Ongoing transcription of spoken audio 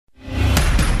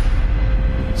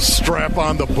strap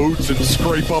on the boots and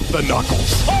scrape up the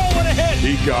knuckles. Oh, what a hit!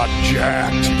 He got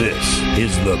jacked. This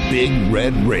is the Big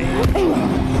Red Rage,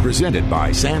 presented by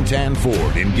Santan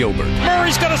Ford in Gilbert.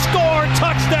 Murray's going to score!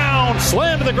 Touchdown!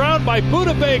 Slammed to the ground by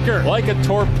Budda Baker. Like a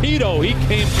torpedo, he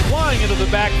came flying into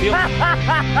the backfield.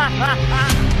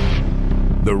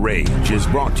 The Rage is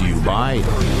brought to you by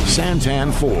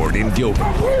Santan Ford in Gilbert.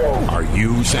 Are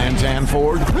you Santan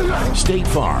Ford? State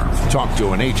Farm. Talk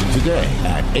to an agent today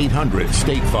at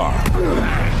 800-STATE-FARM.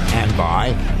 And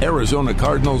by Arizona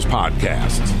Cardinals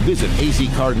Podcasts. Visit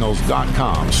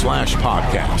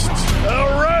azcardinals.com/podcasts.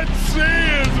 The Red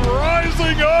Sea is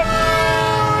rising up.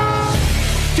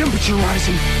 Temperature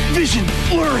rising, vision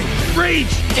blurring, rage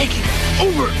taking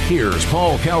over. Here's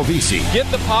Paul Calvisi. Get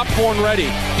the popcorn ready.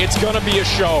 It's going to be a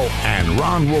show. And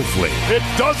Ron Wolfley. It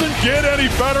doesn't get any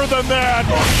better than that.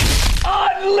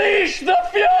 Unleash the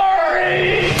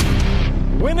fury!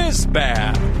 When is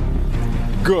bad?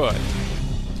 Good.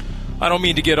 I don't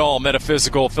mean to get all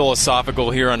metaphysical, philosophical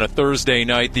here on a Thursday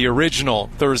night. The original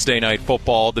Thursday Night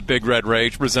Football, the Big Red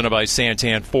Rage, presented by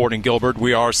Santan Ford and Gilbert.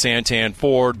 We are Santan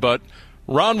Ford, but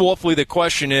Ron Wolfley, the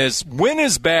question is, when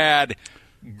is bad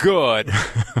good?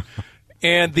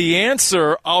 And the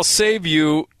answer, I'll save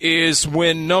you, is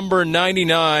when number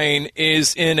 99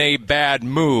 is in a bad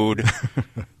mood.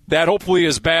 That hopefully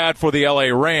is bad for the LA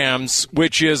Rams,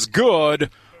 which is good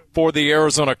for the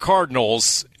Arizona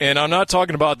Cardinals. And I'm not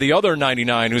talking about the other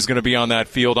 99 who's going to be on that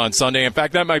field on Sunday. In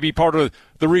fact, that might be part of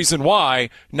the reason why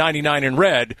 99 in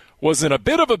red was in a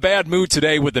bit of a bad mood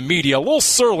today with the media, a little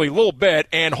surly, a little bit,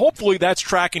 and hopefully that's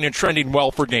tracking and trending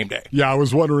well for game day. Yeah, I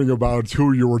was wondering about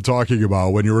who you were talking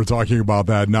about when you were talking about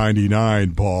that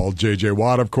 99, Paul. J.J.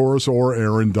 Watt, of course, or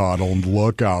Aaron Donald.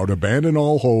 Look out. Abandon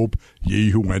all hope,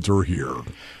 ye who enter here.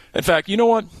 In fact, you know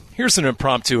what? Here's an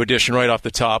impromptu edition right off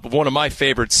the top of one of my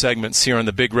favorite segments here on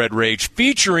the Big Red Rage,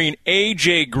 featuring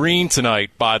A.J. Green tonight,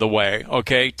 by the way,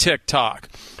 okay? TikTok.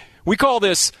 We call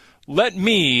this Let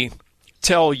Me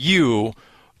Tell You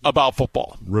About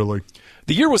Football. Really?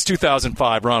 The year was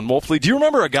 2005, Ron Wolfley. Do you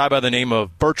remember a guy by the name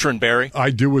of Bertrand Berry?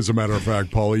 I do, as a matter of fact,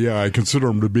 Paul. Yeah, I consider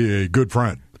him to be a good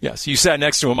friend. Yes, you sat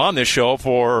next to him on this show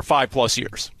for 5+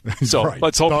 years. So right.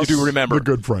 Let's hope you do remember. The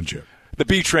good friendship. The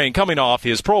B-Train coming off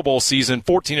his Pro Bowl season,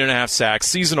 14.5 sacks,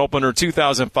 season opener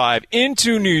 2005,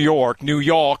 into New York,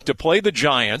 to play the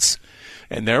Giants.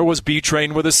 And there was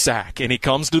B-Train with a sack, and he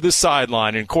comes to the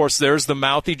sideline. And, of course, there's the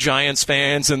mouthy Giants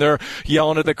fans, and they're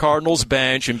yelling at the Cardinals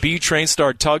bench. And B-Train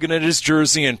start tugging at his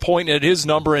jersey and pointing at his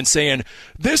number and saying,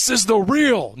 "This is the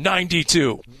real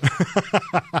 92."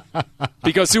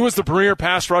 Because who was the premier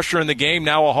pass rusher in the game,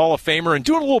 now a Hall of Famer, and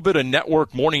doing a little bit of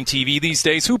network morning TV these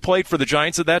days. Who played for the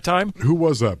Giants at that time? Who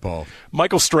was that, Paul?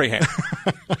 Michael Strahan.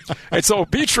 And so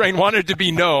B-Train wanted to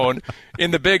be known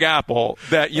in the Big Apple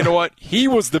that, you know what, he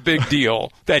was the big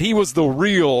deal, that he was the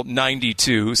real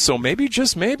 92. So maybe,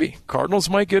 just maybe, Cardinals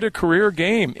might get a career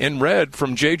game in red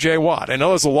from J.J. Watt. I know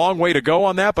there's a long way to go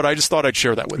on that, but I just thought I'd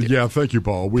share that with you. Yeah, thank you,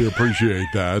 Paul. We appreciate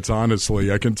that.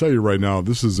 Honestly, I can tell you right now,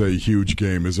 this is a huge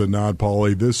game, is it not,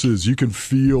 Paulie? This is, you can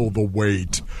feel the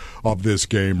weight of this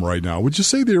game right now. Would you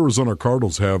say the Arizona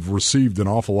Cardinals have received an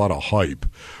awful lot of hype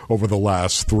over the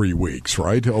last 3 weeks,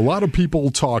 right? A lot of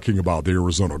people talking about the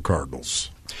Arizona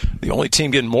Cardinals. The only team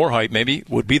getting more hype, maybe,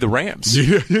 would be the Rams.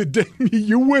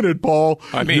 You win it, Paul.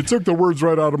 I mean, you took the words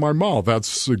right out of my mouth.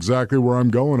 That's exactly where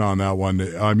I'm going on that one.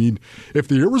 I mean, if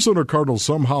the Arizona Cardinals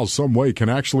somehow, some way can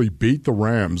actually beat the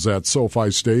Rams at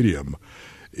SoFi Stadium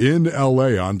in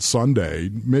L.A. on Sunday,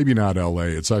 maybe not L.A.,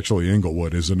 it's actually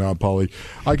Inglewood, is it not, Paulie?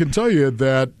 I can tell you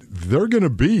that they're going to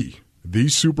be the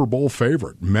Super Bowl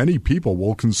favorite. Many people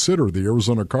will consider the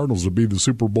Arizona Cardinals to be the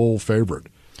Super Bowl favorite.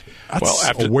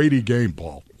 That's a weighty game,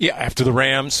 Paul. Yeah, after the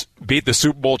Rams beat the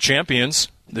Super Bowl champions,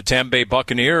 the Tampa Bay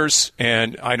Buccaneers,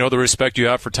 and I know the respect you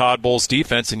have for Todd Bowles'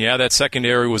 defense, and yeah, that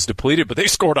secondary was depleted, but they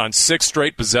scored on 6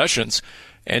 straight possessions.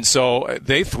 And so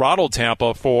they throttled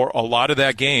Tampa for a lot of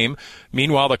that game.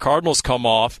 Meanwhile, the Cardinals come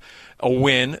off a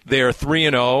win. They are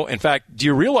 3-0. In fact, do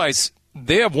you realize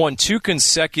they have won 2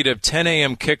 consecutive 10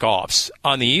 a.m. kickoffs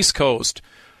on the East Coast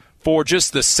for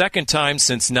just the second time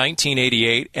since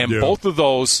 1988, and both of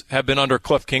those have been under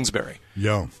Cliff Kingsbury.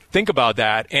 Yeah. Think about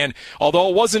that. And although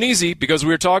it wasn't easy, because we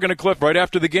were talking to Cliff right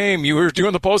after the game, you were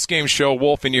doing the post-game show,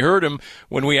 Wolf, and you heard him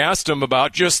when we asked him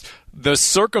about just the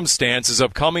circumstances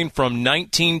of coming from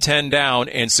 19-10 down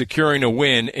and securing a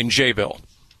win in Jayville.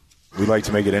 We like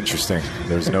to make it interesting,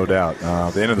 there's no doubt.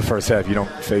 At the end of the first half, you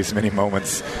don't face many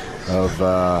moments of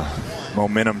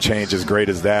momentum change as great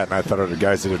as that, and I thought our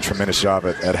guys did a tremendous job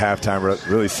at halftime,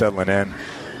 really settling in.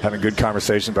 having good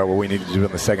conversations about what we need to do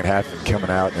in the second half and coming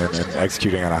out and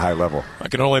executing on a high level. I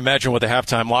can only imagine what the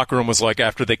halftime locker room was like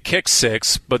after the kick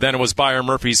six, but then it was Byron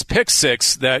Murphy's pick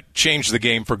six that changed the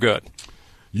game for good.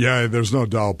 Yeah, there's no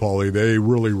doubt, Paulie. They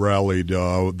really rallied.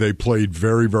 They played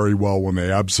very, very well when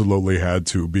they absolutely had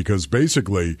to, because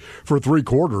basically for 3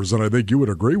 quarters, and I think you would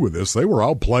agree with this, they were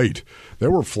outplayed. They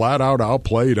were flat out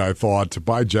outplayed, I thought,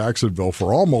 by Jacksonville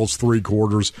for almost 3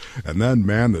 quarters. And then,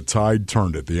 man, the tide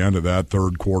turned at the end of that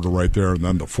third quarter right there, and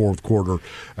then the fourth quarter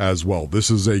as well.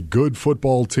 This is a good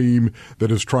football team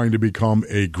that is trying to become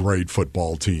a great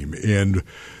football team. And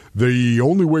the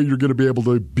only way you're going to be able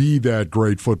to be that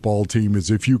great football team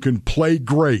is if you can play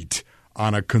great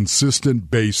on a consistent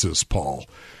basis, Paul.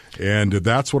 And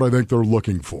that's what I think they're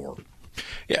looking for.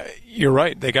 Yeah, you're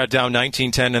right. They got down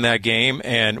 19-10 in that game,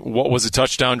 and what was a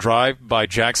touchdown drive by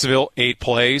Jacksonville? 8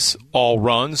 plays, all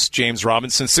runs. James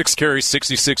Robinson, 6 carries,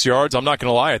 66 yards. I'm not going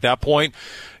to lie, at that point,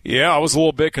 yeah, I was a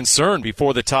little bit concerned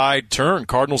before the tide turned.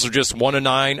 Cardinals are just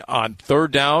 1-9 on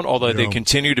third down, although they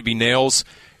continue to be nails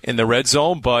in the red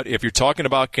zone. But if you're talking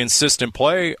about consistent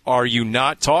play, are you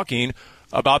not talking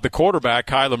about the quarterback,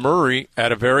 Kyler Murray,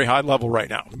 at a very high level right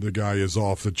now? The guy is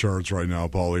off the charts right now,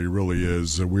 Paulie. He really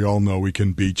is. We all know he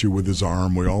can beat you with his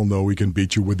arm. We all know he can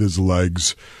beat you with his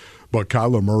legs. But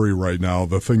Kyler Murray right now,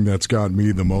 the thing that's got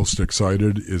me the most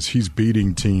excited is he's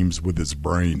beating teams with his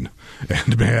brain.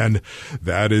 And, man,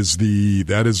 that is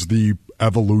the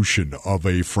evolution of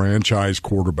a franchise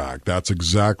quarterback. That's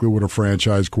exactly what a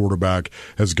franchise quarterback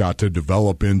has got to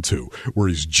develop into, where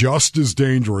he's just as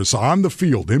dangerous on the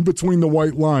field, in between the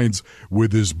white lines,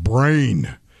 with his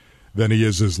brain than he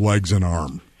is his legs and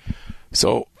arm.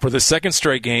 So for the second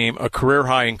straight game, a career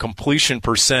high in completion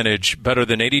percentage, better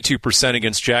than 82%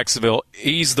 against Jacksonville.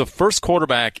 He's the first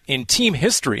quarterback in team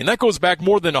history, and that goes back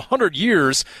more than 100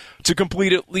 years, to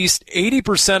complete at least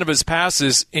 80% of his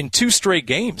passes in 2 straight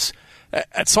games.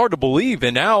 That's hard to believe.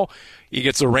 And now he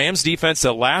gets a Rams defense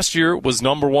that last year was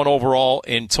number 1 overall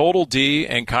in total D,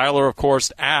 and Kyler, of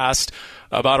course, asked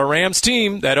about a Rams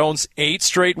team that owns 8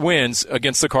 straight wins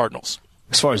against the Cardinals.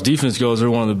 As far as defense goes, they're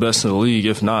one of the best in the league,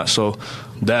 if not. So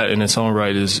that in its own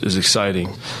right is exciting.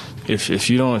 If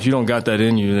you don't got that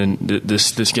in you, then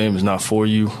this game is not for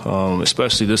you.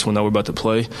 Especially this one that we're about to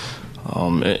play.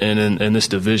 And in this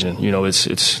division,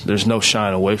 there's no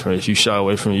shying away from it. If you shy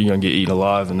away from it, you're gonna get eaten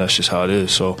alive, and that's just how it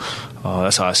is. So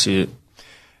that's how I see it.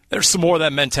 There's some more of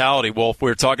that mentality, Wolf,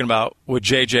 we were talking about with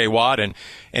J.J. Watt, and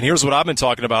here's what I've been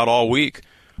talking about all week.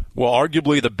 Well,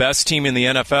 arguably the best team in the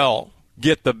NFL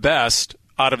get the best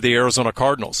out of the Arizona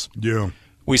Cardinals. Yeah.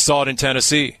 We saw it in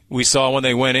Tennessee. We saw when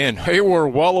they went in. They were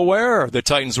well aware the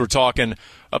Titans were talking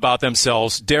about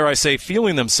themselves, dare I say,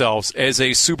 feeling themselves as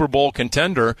a Super Bowl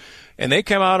contender, and they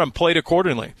came out and played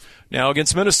accordingly. Now,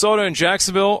 against Minnesota and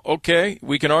Jacksonville, okay,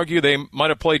 we can argue they might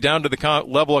have played down to the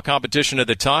level of competition at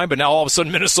the time, but now all of a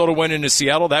sudden Minnesota went into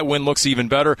Seattle. That win looks even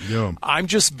better. Yeah. I'm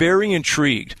just very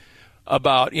intrigued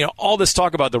about all this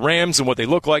talk about the Rams and what they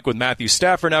look like with Matthew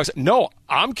Stafford now. No,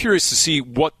 I'm curious to see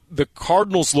what the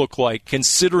Cardinals look like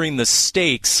considering the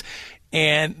stakes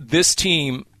and this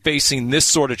team facing this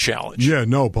sort of challenge. Yeah,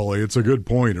 no, Paulie, it's a good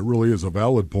point. It really is a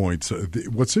valid point.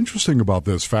 What's interesting about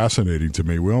this, fascinating to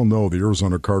me, we all know the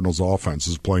Arizona Cardinals offense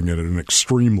is playing at an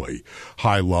extremely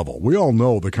high level. We all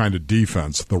know the kind of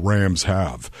defense the Rams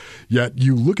have. Yet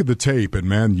you look at the tape, and,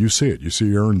 man, you see it. You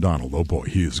see Aaron Donald. Oh, boy,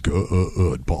 he is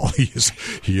good, Paul.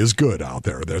 He is good out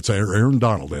there. That's Aaron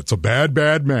Donald. That's a bad,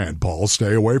 bad man, Paul.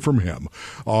 Stay away from him.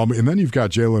 And then you've got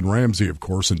Jalen Ramsey, of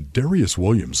course, and Darius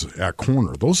Williams at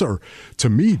corner. Those are, to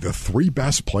me, the 3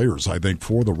 best players, I think,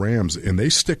 for the Rams, and they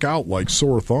stick out like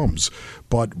sore thumbs.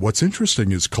 But what's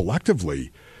interesting is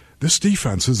collectively, this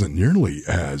defense isn't nearly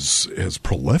as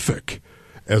prolific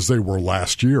as they were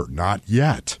last year. Not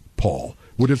yet, Paul.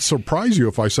 Would it surprise you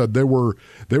if I said they were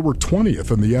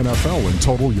 20th in the NFL in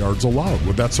total yards allowed?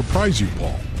 Would that surprise you,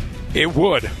 Paul? It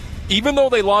would. Even though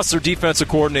they lost their defensive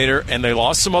coordinator and they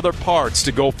lost some other parts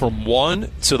to go from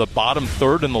 1 to the bottom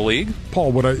 3rd in the league.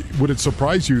 Paul, would it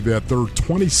surprise you that they're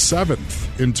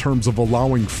 27th in terms of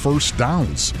allowing first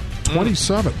downs?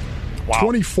 27th. Wow.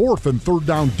 24th in third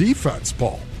down defense,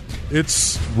 Paul.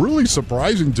 It's really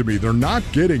surprising to me. They're not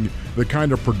getting the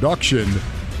kind of production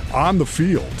on the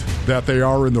field that they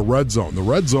are in the red zone. The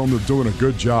red zone, they're doing a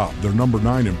good job. They're number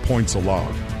 9 in points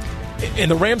allowed.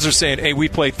 And the Rams are saying, hey, we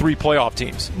played 3 playoff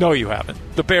teams. No, you haven't.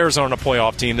 The Bears aren't a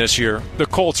playoff team this year. The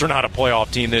Colts are not a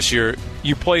playoff team this year.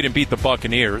 You played and beat the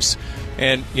Buccaneers.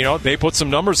 And, they put some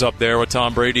numbers up there with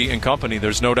Tom Brady and company.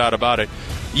 There's no doubt about it.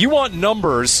 You want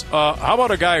numbers. How about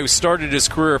a guy who started his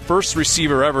career, first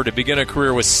receiver ever to begin a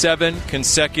career with 7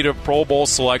 consecutive Pro Bowl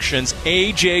selections?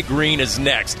 A.J. Green is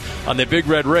next on the Big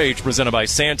Red Rage, presented by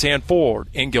Santan Ford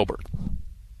in Gilbert.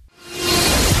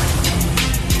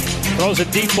 Throws a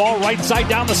deep ball right side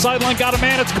down the sideline. Got a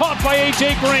man. It's caught by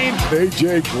A.J. Green.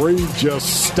 A.J. Green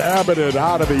just stabbing it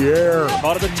out of the air.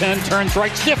 Out of the 10, turns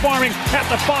right, stiff arming at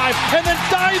the 5, and then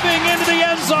diving into the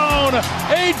end zone.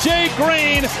 A.J.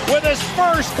 Green with his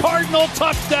first Cardinal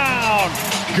touchdown.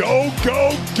 Go,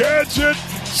 Gadget.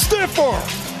 Stiff arm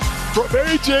from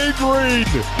A.J. Green.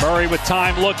 Murray with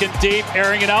time, looking deep,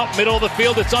 airing it out, middle of the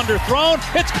field. It's underthrown.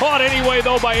 It's caught anyway,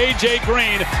 though, by A.J.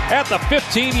 Green at the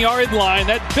 15-yard line.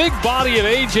 That big body of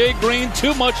A.J. Green,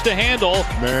 too much to handle.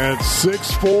 Man,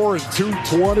 6'4" and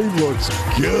 220 looks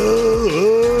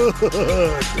good.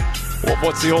 Well,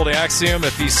 what's the old axiom?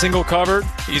 If he's single covered,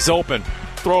 he's open.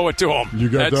 Throw it to him. You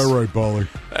got that right, Bolly.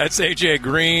 That's A.J.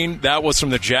 Green. That was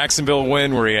from the Jacksonville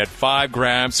win where he had 5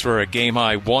 grabs for a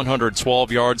game-high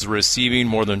 112 yards receiving,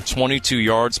 more than 22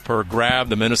 yards per grab,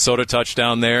 the Minnesota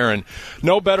touchdown there. And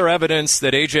no better evidence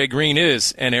that A.J. Green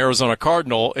is an Arizona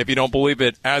Cardinal. If you don't believe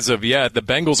it as of yet, the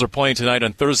Bengals are playing tonight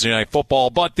on Thursday Night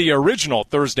Football, but the original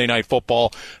Thursday Night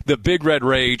Football, the Big Red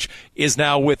Rage, is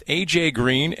now with A.J.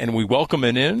 Green, and we welcome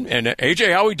him in. And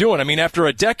A.J., how are we doing? I mean, after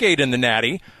a decade in the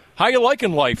Natty, how you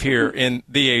liking life here in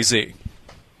the AZ?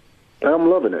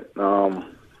 I'm loving it. The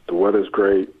weather's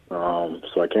great, so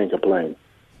I can't complain.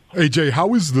 AJ,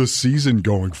 how is the season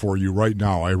going for you right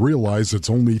now? I realize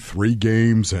it's only 3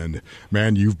 games, and,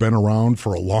 man, you've been around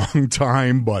for a long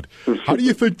time, but how do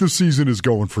you think the season is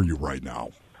going for you right now?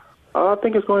 I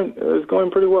think it's going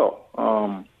pretty well.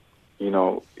 I'm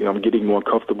getting more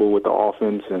comfortable with the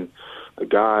offense and the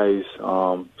guys,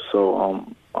 so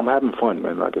I'm having fun,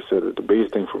 man. Like I said, the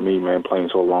biggest thing for me, man, playing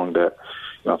so long that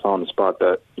I found a spot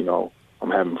that, I'm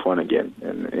having fun again.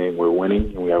 And we're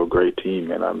winning, and we have a great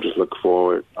team, and I'm just looking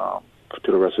forward to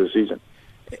the rest of the season.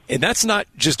 And that's not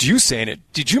just you saying it.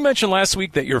 Did you mention last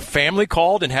week that your family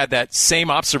called and had that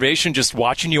same observation just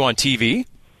watching you on TV?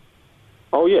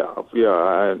 Oh, yeah.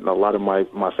 I had a lot of my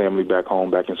family back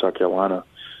home, back in South Carolina.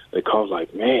 They called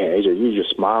like, man, AJ, you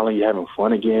just smiling, you having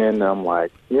fun again? And I'm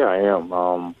like, yeah, I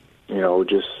am.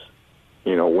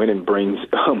 Winning brings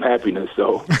happiness.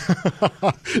 So,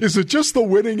 is it just the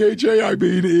winning, AJ? I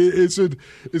mean, is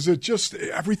it just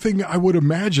everything? I would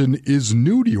imagine is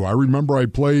new to you. I remember I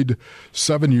played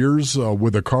 7 years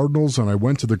with the Cardinals, and I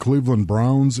went to the Cleveland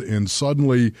Browns, and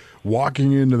suddenly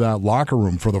walking into that locker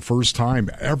room for the first time,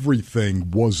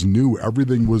 everything was new,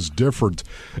 everything was different,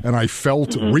 and I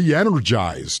felt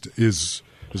re-energized. Is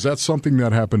that something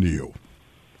that happened to you?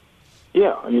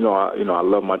 Yeah, I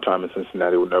love my time in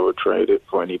Cincinnati. Would never trade it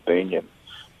for anything, and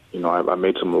I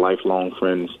made some lifelong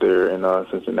friends there in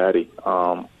Cincinnati.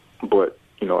 But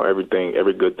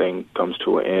every good thing comes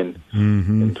to an end,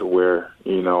 and to where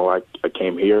I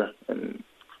came here, and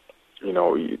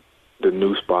the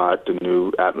new spot, the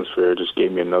new atmosphere just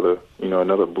gave me another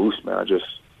boost, man.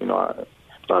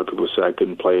 A lot of people say I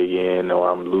couldn't play again or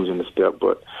I'm losing the step,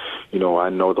 but I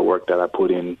know the work that I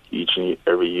put in each and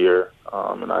every year.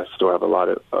 And I still have a lot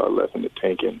of left in the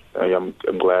tank, and I'm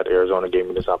glad Arizona gave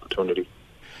me this opportunity.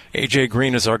 A.J.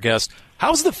 Green is our guest.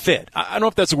 How's the fit? I don't know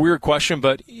if that's a weird question,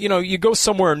 but, you go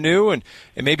somewhere new, and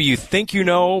maybe you think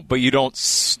but you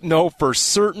don't know for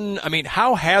certain. I mean,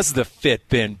 how has the fit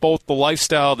been, both the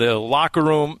lifestyle, the locker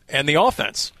room, and the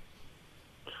offense?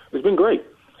 It's been great.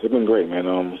 It's been great, man.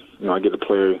 I get to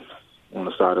play on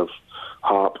the side of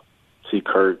Hop, see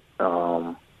Kurt.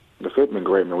 The fit's been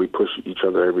great, man. We push each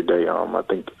other every day. I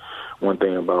think one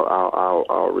thing about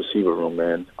our receiver room,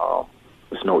 man,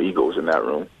 there's no egos in that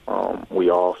room. We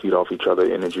all feed off each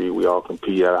other's energy. We all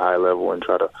compete at a high level and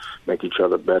try to make each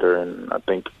other better. And I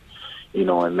think, in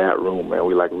that room, man,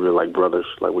 we real like brothers.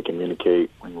 Like, we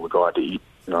communicate when we go out to eat.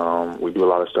 We do a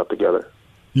lot of stuff together.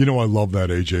 I love that,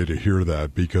 AJ, to hear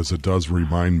that, because it does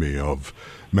remind me of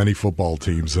many football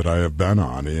teams that I have been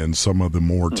on and some of the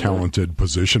more talented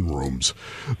position rooms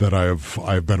that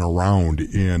I've been around,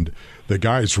 and the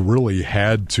guys really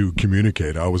had to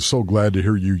communicate. I was so glad to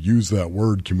hear you use that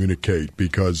word, communicate,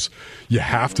 because you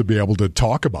have to be able to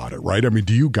talk about it, right? I mean,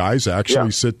 do you guys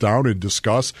actually sit down and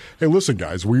discuss, hey, listen,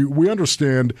 guys, we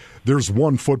understand there's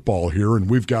one football here and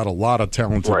we've got a lot of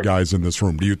talented guys in this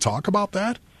room. Do you talk about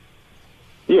that?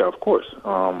 Yeah, of course.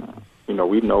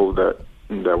 We know that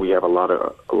we have a lot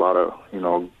of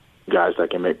guys that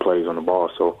can make plays on the ball.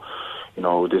 So,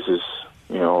 this is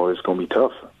it's going to be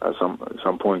tough at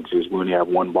some point because we only have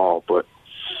one ball. But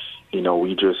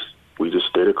we we just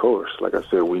stay the course. Like I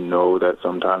said, we know that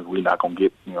sometimes we're not going to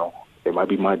get, it might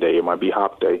be my day, it might be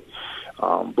Hop day,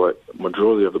 but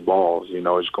majority of the balls,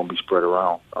 it's going to be spread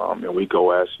around. And we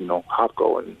go as, Hop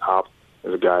go, and Hop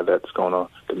is a guy that's going to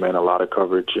demand a lot of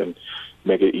coverage and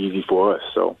make it easy for us.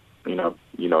 So,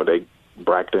 they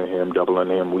bracketing him, doubling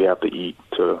him. We have to eat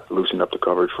to loosen up the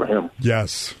coverage for him.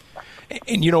 Yes.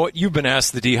 And you know what? You've been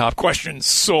asked the D-Hop question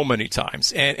so many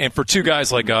times. And for two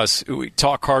guys like us who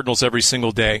talk Cardinals every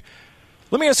single day,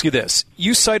 let me ask you this.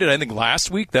 You cited, I think,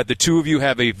 last week that the two of you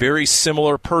have a very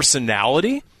similar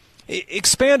personality.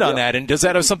 Expand on that, and does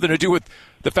that have something to do with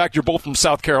the fact you're both from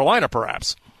South Carolina,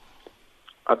 perhaps?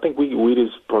 I think we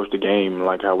just approach the game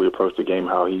like how we approach the game,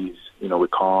 how he's, we're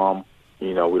calm.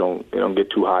 We don't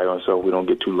get too high on ourselves. We don't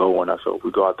get too low on ourselves.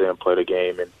 We go out there and play the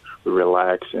game, and we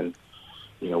relax, and,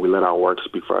 we let our work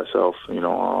speak for ourselves,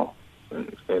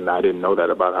 and I didn't know that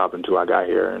about Hop until I got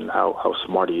here and how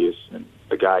smart he is. And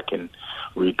the guy can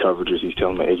read coverages. He's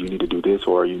telling me, hey, you need to do this,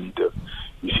 or you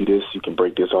see this, you can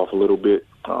break this off a little bit.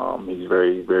 He's a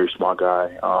very, very smart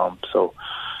guy. So,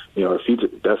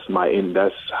 if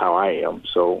that's how I am.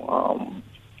 So,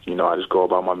 I just go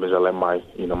about my business. I let my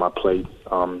play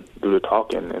do the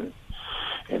talking,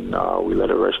 and we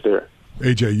let it rest there.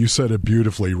 AJ, you said it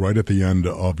beautifully right at the end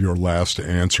of your last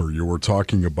answer. You were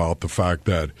talking about the fact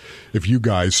that if you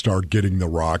guys start getting the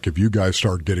rock, if you guys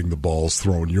start getting the balls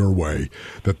thrown your way,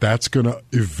 that's going to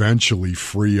eventually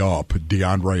free up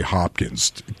DeAndre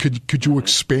Hopkins. Could you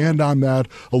expand on that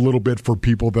a little bit for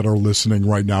people that are listening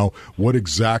right now, what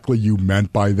exactly you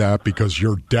meant by that? Because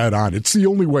you're dead on. It's the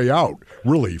only way out,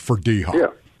 really, for D-Hop.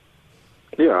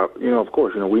 Yeah, of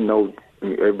course, we know.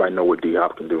 Everybody know what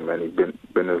D-Hop can do, man. He's been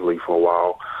in this league for a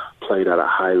while, played at a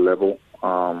high level,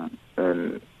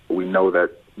 and we know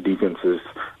that defenses,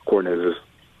 coordinators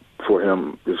for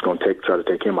him is going to try to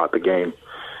take him out the game.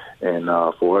 And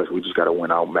for us, we just got to win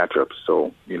our matchups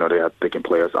so, they can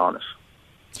play us honest.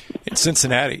 In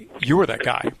Cincinnati, you were that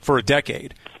guy for a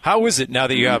decade. How is it now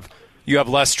that you have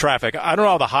less traffic? I don't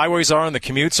know how the highways are and the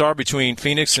commutes are between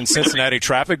Phoenix and Cincinnati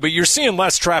traffic, but you're seeing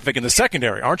less traffic in the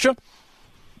secondary, aren't you?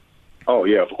 Oh,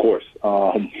 yeah, of course.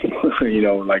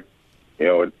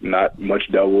 Not much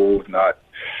doubles, not,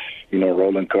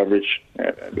 rolling coverage.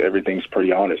 Everything's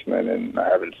pretty honest, man, and I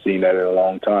haven't seen that in a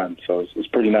long time, so it's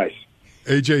pretty nice.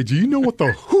 AJ, do you know what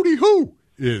the hootie-hoo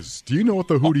is? Do you know what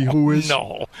the hootie-hoo is?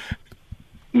 No.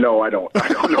 No, I don't. I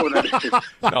don't know what that is.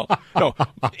 No.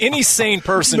 Any sane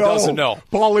person doesn't know.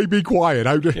 Paulie, be quiet.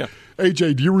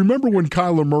 AJ, do you remember when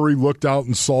Kyler Murray looked out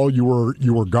and saw you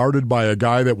were guarded by a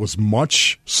guy that was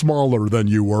much smaller than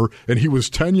you were, and he was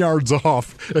 10 yards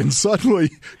off, and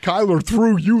suddenly Kyler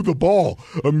threw you the ball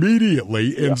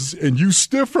immediately, and you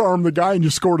stiff-armed the guy and you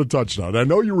scored a touchdown. I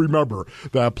know you remember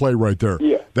that play right there.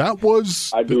 Yeah.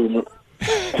 I do remember.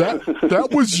 that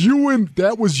was you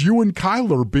and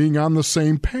Kyler being on the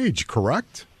same page,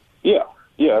 correct? Yeah,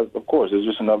 of course. It's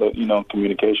just another,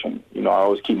 communication. I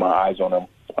always keep my eyes on him.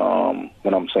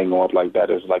 When I'm saying go up like that,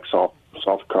 it's like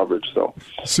soft coverage. So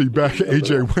see, back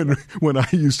AJ, when I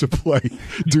used to play,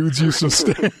 dudes used to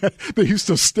stand. They used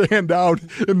to stand out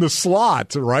in the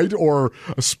slot, right, or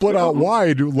split out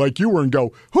wide like you were, and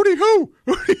go hootie hoo,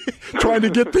 trying to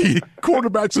get the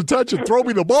quarterback's attention. Throw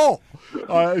me the ball.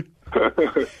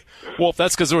 Well, if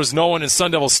that's because there was no one in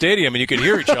Sun Devil Stadium and you could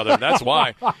hear each other, that's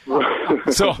why.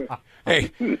 So,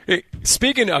 hey,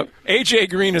 speaking of, A.J.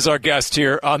 Green is our guest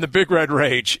here on the Big Red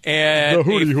Rage. And the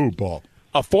hootie hoop ball.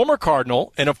 A former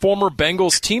Cardinal and a former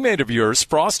Bengals teammate of yours,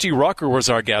 Frosty Rucker, was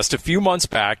our guest a few months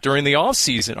back during the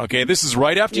offseason. Okay, this is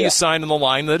right after you signed on the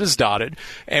line that is dotted.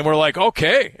 And we're like,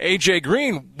 okay, A.J.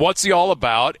 Green, what's he all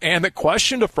about? And the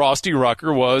question to Frosty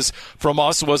Rucker from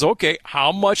us was, okay,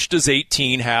 how much does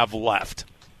 18 have left?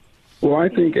 Well, I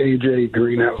think A.J.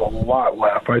 Green has a lot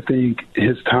left. I think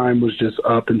his time was just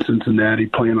up in Cincinnati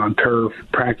playing on turf,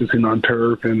 practicing on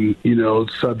turf and,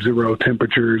 sub-zero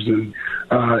temperatures. And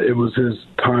it was his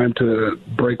time to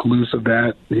break loose of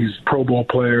that. He's a Pro Bowl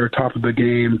player, top of the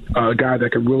game, a guy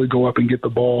that can really go up and get the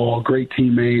ball, great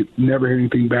teammate, never hear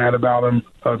anything bad about him.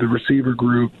 The receiver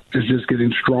group is just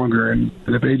getting stronger. And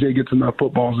if A.J. gets enough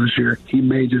footballs this year, he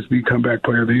may just be comeback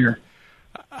player of the year.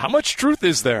 How much truth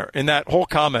is there in that whole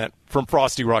comment from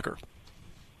Frosty Rucker?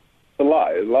 A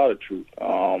lot of truth.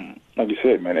 Like you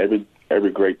said, man,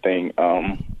 every great thing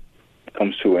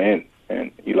comes to an end.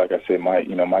 And like I said, my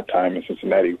time in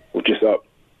Cincinnati was just up.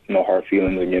 No hard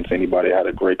feelings against anybody. I had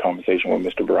a great conversation with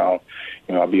Mr. Brown.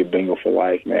 I'll be a Bengal for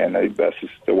life, man. There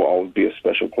will always be a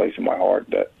special place in my heart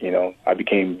that, I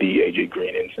became the A.J.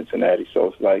 Green in Cincinnati. So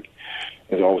it's like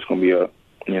there's always going to be a,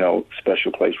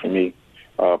 special place for me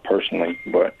personally.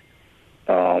 But,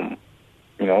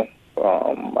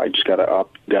 I just got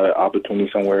an opportunity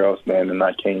somewhere else, man, and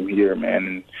I came here, man.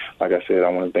 And like I said, I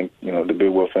want to thank the Big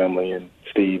Will family and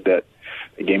Steve that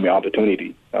they gave me an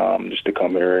opportunity just to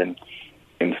come here and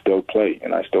still play.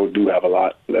 And I still do have a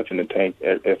lot left in the tank.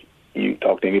 If you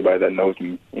talk to anybody that knows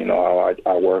me, how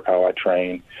I work, how I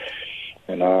train,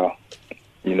 and I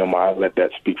let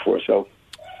that speak for itself.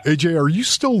 AJ, are you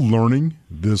still learning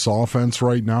this offense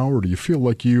right now, or do you feel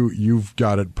like you've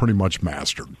got it pretty much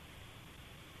mastered?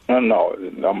 No,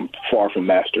 I'm far from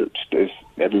mastered.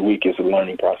 Every week is a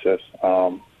learning process.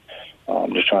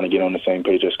 Just trying to get on the same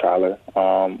page as Kyler.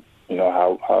 How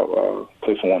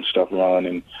Cliff wants stuff run,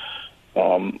 and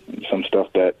some stuff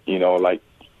that like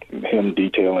him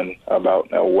detailing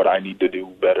about what I need to do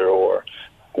better, or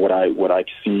what I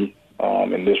see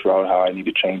in this route, how I need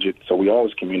to change it. So we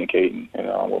always communicating,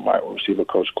 with my receiver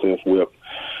coach, Cliff Whip.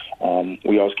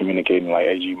 We always communicating like,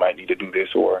 hey, you might need to do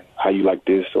this, or how you like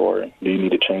this, or do you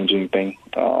need to change anything?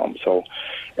 So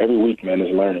every week, man,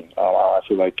 is learning. I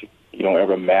feel like you don't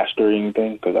ever master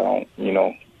anything, because I don't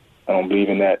believe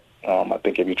in that. I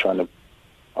think if you're trying to,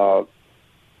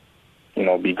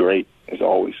 be great, there's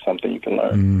always something you can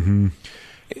learn.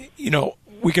 Mm-hmm.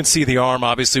 We can see the arm,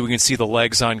 obviously. We can see the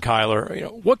legs on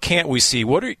Kyler. What can't we see?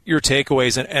 What are your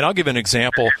takeaways? And I'll give an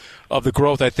example of the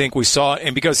growth I think we saw.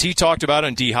 And because he talked about it,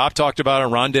 and D-Hop talked about it,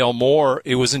 and Rondale Moore,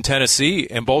 it was in Tennessee,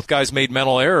 and both guys made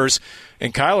mental errors,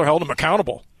 and Kyler held him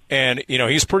accountable. And,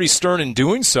 he's pretty stern in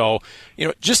doing so.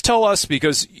 Just tell us,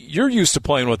 because you're used to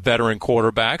playing with veteran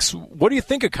quarterbacks, what do you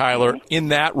think of Kyler in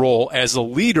that role as a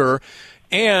leader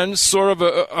and sort of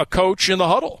a coach in the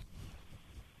huddle?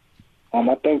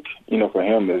 I think, for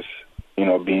him is,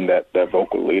 being that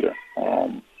vocal leader,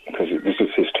 because this is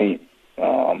his team.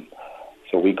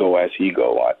 So we go as he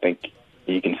go. I think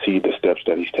you can see the steps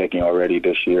that he's taking already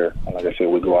this year. Like I said,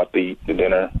 we go out to eat the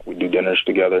dinner. We do dinners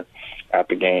together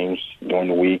after games, during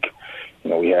the week.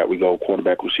 We go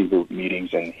quarterback receiver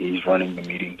meetings, and he's running the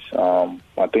meetings. I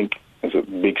think it's a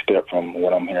big step from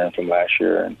what I'm hearing from last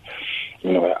year, and,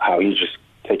 how he's just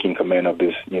taking command of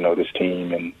this, this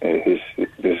team, and this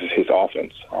is his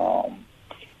offense.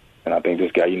 And I think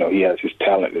this guy, he has his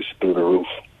talent is through the roof.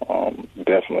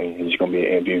 Definitely, he's going to be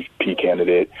an MVP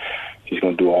candidate. He's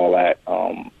going to do all that.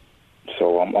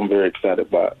 So I'm very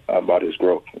excited about his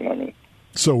growth. You know what I mean?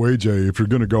 So, AJ, if you're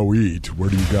going to go eat, where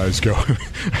do you guys go?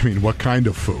 I mean, what kind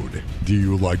of food do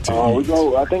you like to eat? We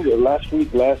go, I think 2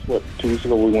 weeks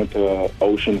ago, we went to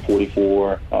Ocean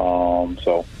 44.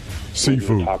 So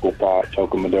seafood, Taco Pot,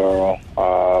 Toca Maduro.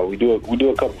 We do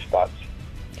a couple spots.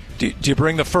 Do you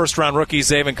bring the first-round rookie,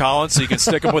 Zaven Collins, so you can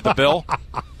stick him with the bill?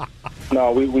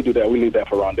 No, we do that. We leave that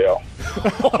for Rondale.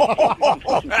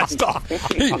 That's tough.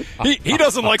 He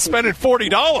doesn't like spending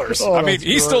 $40. I mean,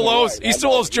 he still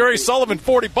owes Jerry Sullivan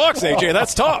 $40, AJ.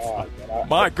 That's tough.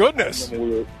 My goodness.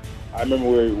 I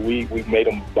remember we made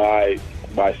him buy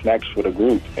snacks for the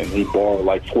group, and he borrowed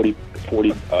like $40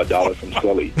 from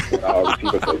Sully, our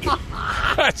receiver coaches.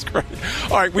 That's great.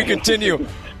 All right, we continue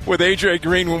with AJ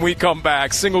Green when we come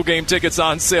back. Single game tickets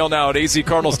on sale now at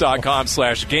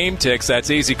azcardinals.com/gametix. That's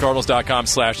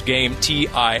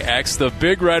azcardinals.com/gametix. The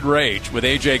Big Red Rage with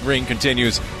AJ Green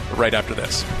continues right after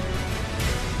this.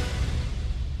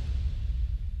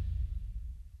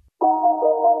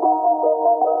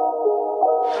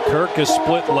 Kirk is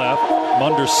split left.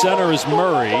 Under center is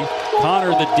Murray.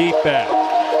 Connor the deep back.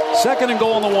 Second and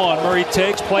goal on the 1. Murray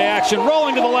takes play action,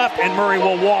 rolling to the left, and Murray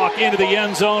will walk into the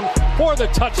end zone for the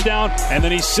touchdown. And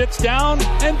then he sits down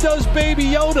and does Baby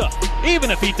Yoda,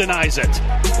 even if he denies it.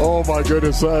 Oh, my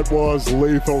goodness, that was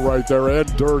lethal right there,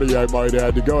 and dirty, I might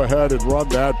add, to go ahead and run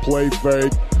that play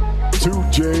fake to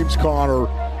James Conner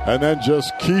and then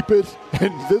just keep it,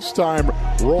 and this time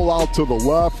roll out to the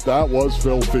left. That was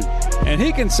filthy. And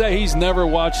he can say he's never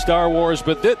watched Star Wars,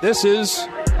 but this is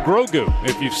Grogu.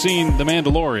 If you've seen The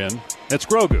Mandalorian, that's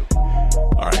Grogu.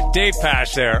 All right, Dave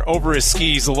Pasch there, over his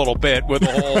skis a little bit with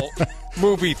the whole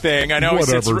movie thing. I know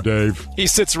Dave. He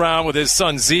sits around with his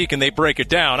son Zeke and they break it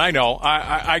down. I know,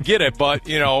 I get it, but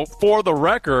for the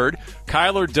record,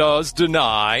 Kyler does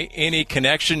deny any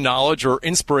connection, knowledge, or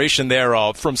inspiration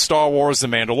thereof from Star Wars, The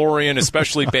Mandalorian,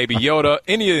 especially Baby Yoda,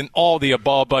 any and all the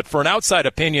above. But for an outside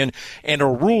opinion and a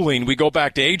ruling, we go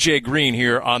back to AJ Green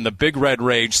here on the Big Red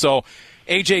Rage. So,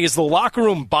 AJ, is the locker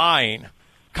room buying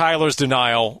Kyler's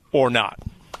denial or not?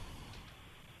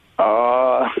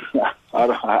 I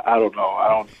don't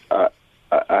know. I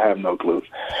have no clue.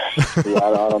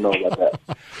 I don't know about that.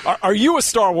 Are you a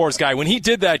Star Wars guy? When he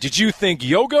did that, did you think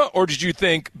Yoga or did you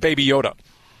think Baby Yoda?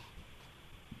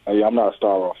 I'm not a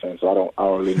Star Wars fan, so I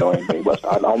don't really know anything. But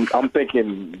I'm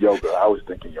thinking yoga. I was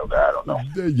thinking yoga. I don't know.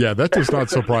 Yeah, that does not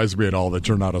surprise me at all that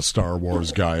you're not a Star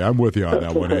Wars guy. I'm with you on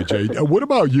that one, AJ. What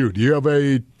about you? Do you have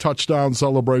a touchdown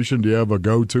celebration? Do you have a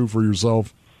go-to for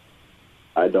yourself?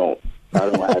 I don't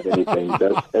have anything.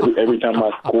 That's every time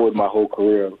I scored my whole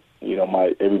career,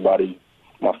 everybody,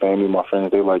 my family, my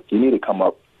friends, they're like, you need to come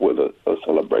up with a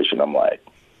celebration. I'm like,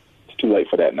 it's too late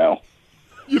for that now.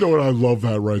 You know what? I love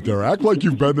that right there. Act like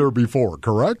you've been there before,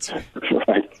 correct?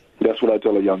 Right. That's what I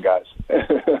tell the young guys.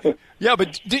 Yeah,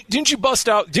 but didn't you bust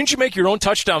out? Didn't you make your own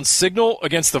touchdown signal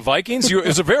against the Vikings? It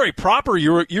was a very proper.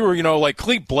 You were like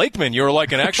Clete Blakeman. You were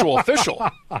like an actual official.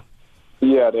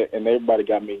 Yeah, and everybody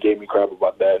gave me crap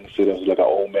about that and said it was like an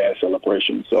old man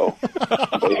celebration. So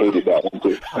they hated that one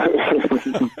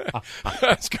too.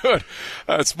 That's good.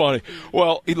 That's funny.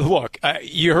 Well, look,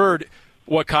 you heard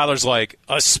what Kyler's like,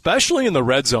 especially in the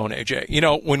red zone,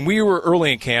 AJ. When we were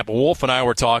early in camp, Wolf and I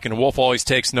were talking, and Wolf always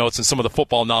takes notes on some of the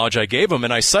football knowledge I gave him,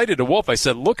 and I cited to Wolf, I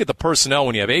said, look at the personnel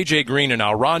when you have AJ Green and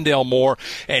now Rondale Moore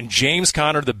and James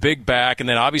Conner, the big back, and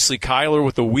then obviously Kyler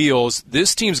with the wheels.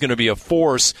 This team's going to be a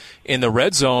force in the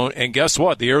red zone, and guess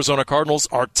what? The Arizona Cardinals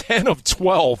are 10 of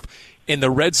 12 in the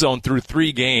red zone through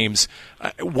 3 games.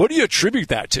 What do you attribute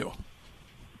that to?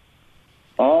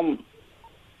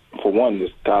 For one,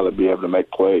 just Kyler be able to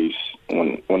make plays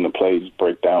when the plays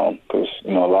break down. Because, a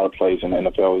lot of plays in the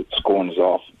NFL, scoring is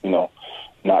off.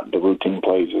 Not the routine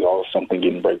plays. There's always something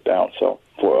getting break down. So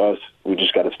for us, we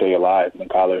just got to stay alive when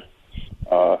Kyler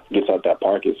gets out that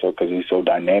pocket because he's so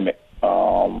dynamic.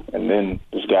 And then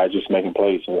this guy just making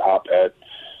plays. He hop at,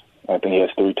 I think he has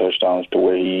 3 touchdowns to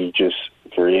where he just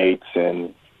creates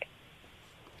and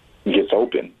gets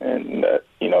open, and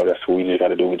that's what we just got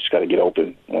to do. We just got to get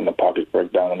open when the pockets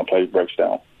break down, when the play breaks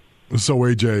down. So,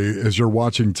 AJ, as you're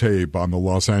watching tape on the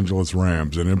Los Angeles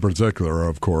Rams, and in particular,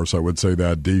 of course, I would say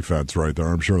that defense right there,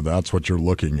 I'm sure that's what you're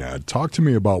looking at. Talk to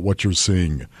me about what you're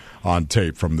seeing on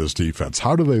tape from this defense.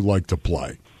 How do they like to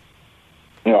play?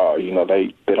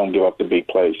 They don't give up the big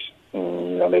plays.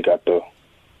 They got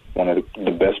one of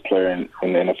the best player in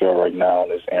the NFL right now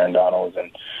is Aaron Donald,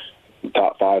 and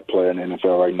top 5 player in the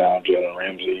NFL right now, Jalen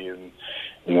Ramsey, and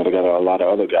they got a lot of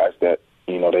other guys that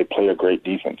they play a great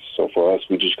defense. So for us,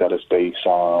 we just got to stay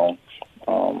sound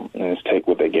and just take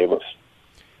what they gave us.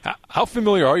 How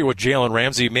familiar are you with Jalen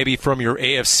Ramsey? Maybe from your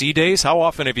AFC days, how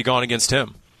often have you gone against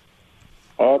him?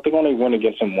 I think I only went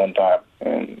against him one time,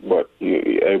 but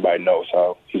everybody knows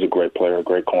how he's a great player, a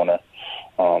great corner.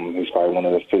 He's probably one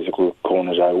of the physical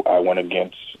corners I went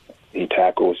against. He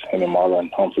tackles him and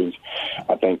Marlon Humphreys.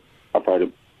 I think I'm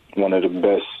probably one of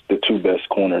the 2 best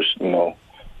corners,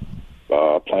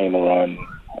 playing the run,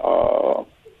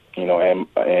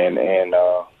 and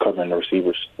covering the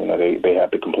receivers. They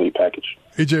have the complete package.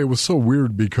 AJ, it was so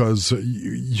weird because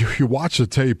you watch the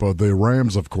tape of the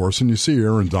Rams, of course, and you see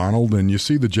Aaron Donald and you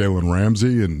see the Jalen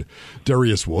Ramsey and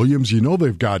Darius Williams.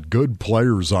 They've got good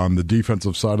players on the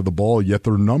defensive side of the ball, yet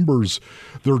their numbers,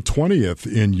 they're 20th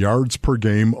in yards per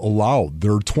game allowed.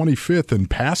 They're 25th in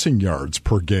passing yards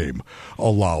per game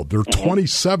allowed. They're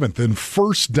 27th in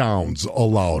first downs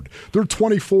allowed. They're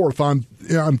 24th on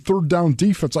third down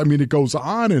defense. I mean, it goes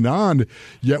on and on,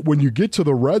 yet when you get to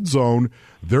the red zone,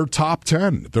 they're top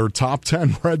 10. They're top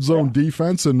 10 red zone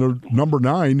defense, and they're number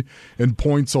 9 in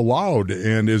points allowed.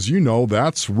 And as you know,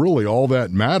 that's really all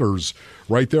that matters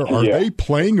right there. Are they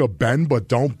playing a bend but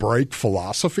don't break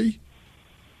philosophy?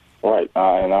 Right.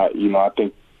 I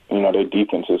think, their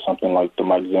defense is something like the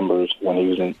Mike Zimbers when he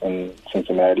was in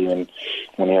Cincinnati and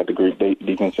when he had the great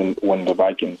defense when the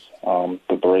Vikings,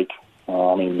 the break.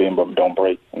 Bend but don't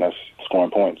break, and that's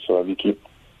scoring points. So if you keep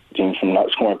teams from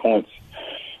not scoring points,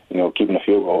 keeping the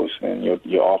field goals, and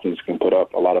your offense can put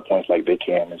up a lot of points like they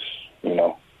can.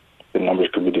 The numbers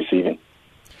could be deceiving.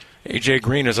 AJ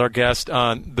Green is our guest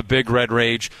on the Big Red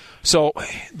Rage. So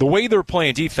the way they're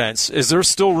playing defense, is there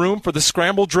still room for the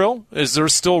scramble drill? Is there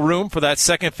still room for that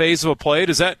second phase of a play?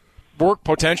 Does that work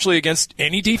potentially against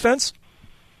any defense?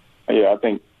 Yeah, I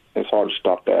think it's hard to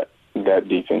stop that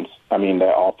defense.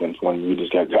 That offense when you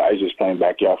just got guys just playing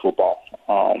backyard football.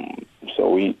 So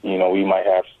we might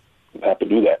have to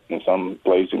do that. In some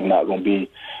plays, it's not going to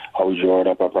be how we drew it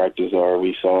up at practice or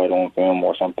we saw it on film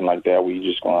or something like that. We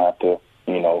just going to have to,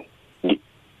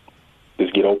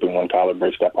 just get open when Kyler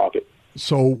breaks that pocket.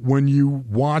 So when you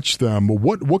watch them,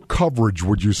 what coverage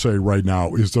would you say right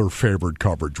now is their favorite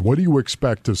coverage? What do you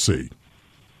expect to see?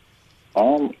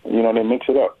 They mix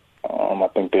it up. I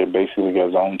think they're basically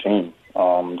a zone team.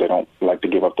 They don't like to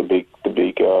give up the big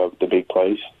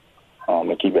plays.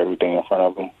 They keep everything in front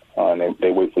of them, and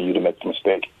they wait for you to make the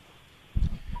mistake.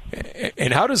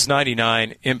 And how does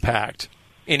 99 impact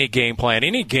any game plan,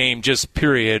 any game, just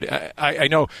period? I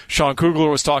know Sean Kugler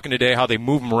was talking today how they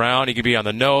move him around. He could be on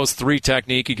the nose, 3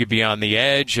 technique. He could be on the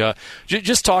edge.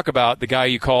 Just talk about the guy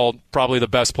you called probably the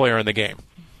best player in the game.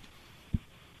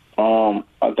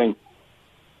 I think,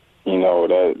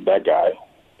 that guy,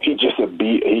 he just a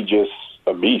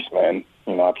beast, man.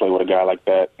 I played with a guy like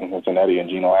that in Cincinnati and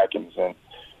Geno Atkins, and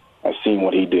I've seen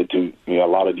what he did to a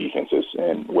lot of defenses.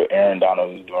 And what Aaron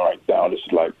Donald is doing right now, this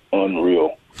is like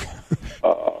unreal.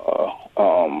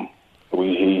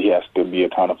 He has to be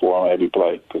accounted for on every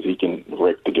play because he can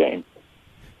wreck the game.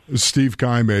 Steve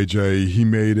Keim, AJ, he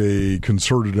made a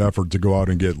concerted effort to go out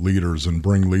and get leaders and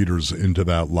bring leaders into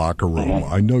that locker room.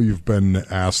 Mm-hmm. I know you've been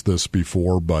asked this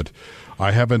before, but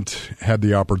I haven't had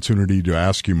the opportunity to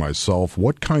ask you myself.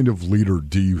 What kind of leader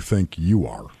do you think you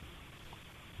are?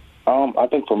 I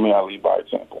think for me, I lead by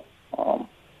example.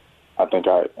 I think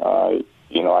I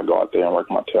go out there and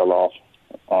work my tail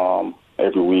off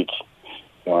every week,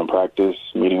 in practice,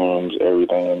 meeting rooms,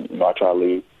 everything. And, I try to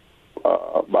lead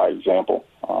by example.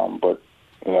 But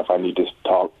if I need to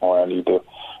talk or I need to,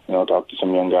 talk to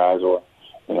some young guys or,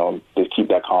 just keep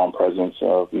that calm presence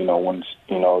of, when,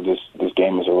 this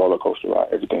game is a roller coaster ride.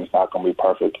 Everything's not going to be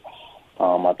perfect.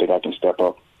 I think I can step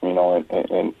up,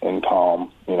 and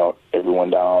calm, everyone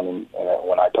down. And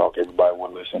when I talk, everybody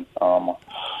will listen.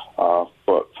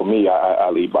 But for me, I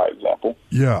lead by example.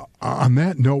 Yeah. On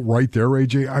that note right there,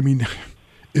 AJ, I mean,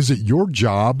 is it your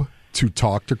job to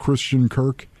talk to Christian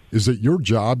Kirk? Is it your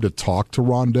job to talk to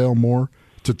Rondale Moore,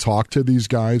 to talk to these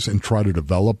guys and try to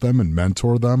develop them and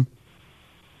mentor them?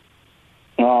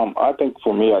 I think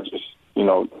for me, I just,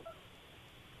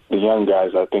 the young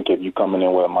guys, I think if you coming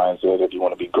in with a mindset, if you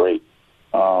want to be great,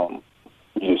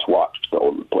 you just watch the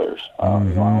older players. I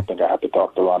don't think I have to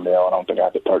talk to Rondale. I don't think I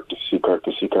have to talk to C. Kirk,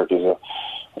 because C. Kirk is a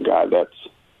guy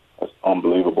that's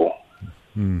unbelievable.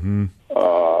 Mm-hmm.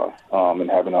 And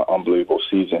having an unbelievable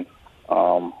season.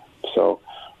 So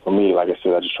for me, like I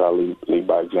said, I just try to lead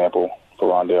by example for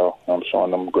Rondale. I'm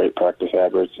showing them great practice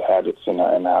habits, and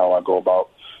how I go about,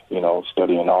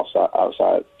 studying outside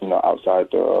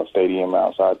the stadium,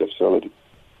 outside the facility.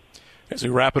 As we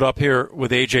wrap it up here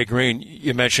with A.J. Green,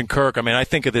 you mentioned Kirk. I mean, I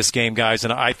think of this game, guys,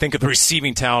 and I think of the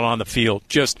receiving talent on the field.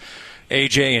 Just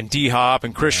A.J. and D-Hop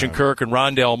and Christian Kirk and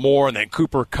Rondale Moore, and then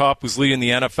Cooper Kupp, who's leading the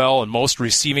NFL in most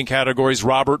receiving categories,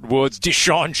 Robert Woods,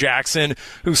 Deshaun Jackson,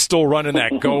 who's still running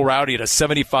that go route. He had a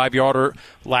 75-yarder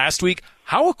last week.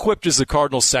 How equipped is the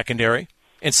Cardinals secondary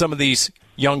in some of these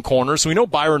young corners? We know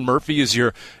Byron Murphy is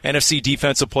your NFC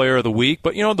Defensive Player of the Week,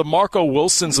 but, the Marco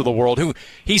Wilsons of the world, who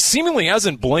he seemingly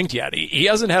hasn't blinked yet. He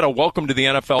hasn't had a welcome to the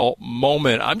NFL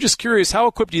moment. I'm just curious, how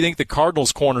equipped do you think the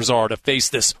Cardinals corners are to face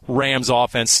this Rams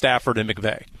offense, Stafford and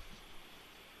McVay?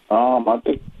 I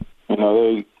think,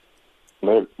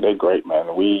 they're great,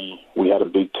 man. We had a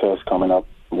big test coming up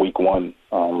week 1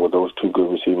 with those 2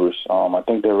 good receivers. I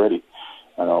think they're ready.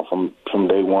 From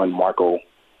day one, Marco,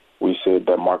 we said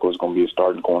that Marco is going to be a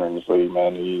starting corner in this league,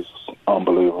 man. He's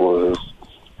unbelievable.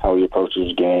 How he approaches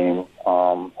the game,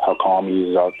 how calm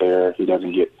he is out there. He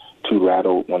doesn't get too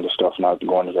rattled when the stuff's not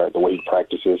going the way he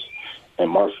practices. And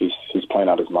Murph, he's playing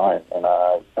out his mind. And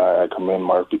I commend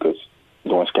Murph because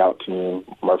doing scout team,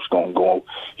 Murph's going to go.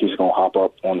 He's going to hop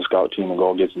up on the scout team and go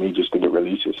against me just to get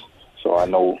releases. So I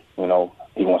know,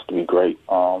 he wants to be great.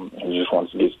 He just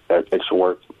wants to get that extra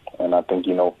work. And I think,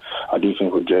 our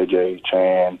defense with JJ,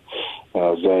 Chan,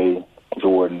 Zay,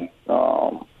 Jordan,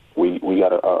 we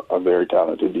got a very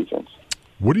talented defense.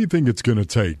 What do you think it's going to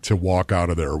take to walk out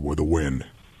of there with a win?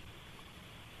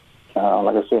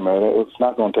 Like I said, man, it's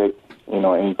not going to take,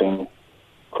 anything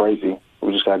crazy.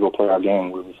 We just got to go play our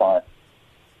game. We'll be fine.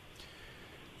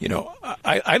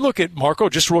 I look at Marco,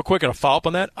 just real quick, and a follow-up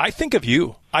on that. I think of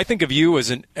you. I think of you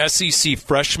as an SEC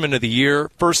Freshman of the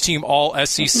Year, first-team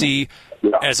All-SEC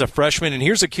as a freshman. And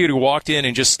here's a kid who walked in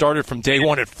and just started from day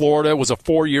one at Florida, was a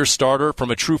 4-year starter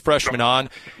from a true freshman on.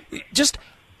 Just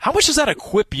how much does that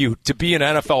equip you to be an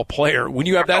NFL player when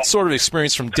you have that sort of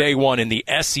experience from day one in the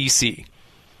SEC?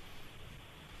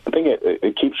 I think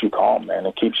it keeps you calm, man.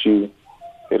 It keeps you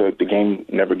the game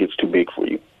never gets too big for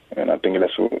you. And I think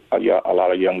that's what a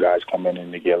lot of young guys come in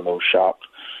and they get a little shocked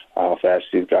how fast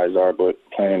these guys are. But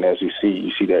playing in the SEC,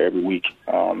 you see that every week.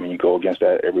 And you go against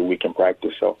that every week in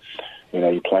practice. So,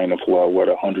 you're playing for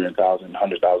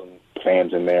 100,000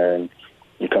 fans in there. And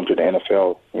you come to the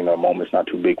NFL, a moment's not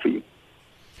too big for you.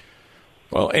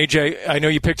 Well, AJ, I know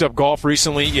you picked up golf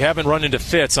recently. You haven't run into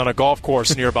Fitz on a golf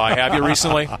course nearby, have you,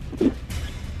 recently?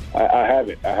 I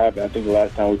haven't. I think the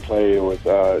last time we played was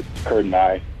Kurt and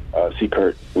I. See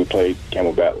Kurt, we played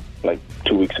Camelback like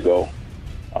 2 weeks ago.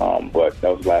 But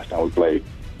that was the last time we played.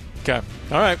 Okay.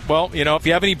 All right. Well, if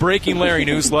you have any breaking Larry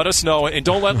news, let us know. And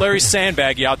don't let Larry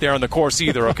sandbag you out there on the course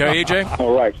either, okay, AJ?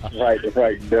 All right,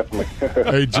 definitely.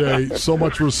 AJ, so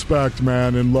much respect,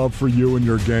 man, and love for you and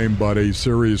your game, buddy.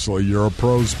 Seriously, you're a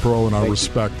pro's pro, and I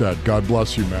respect that. God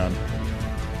bless you, man.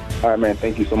 All right, man.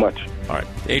 Thank you so much. All right.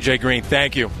 AJ Green,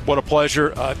 thank you. What a pleasure.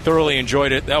 Thoroughly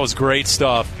enjoyed it. That was great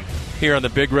stuff here on the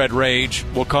Big Red Rage.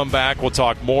 We'll come back. We'll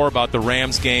talk more about the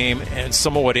Rams game and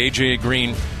some of what AJ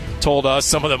Green told us,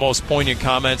 some of the most poignant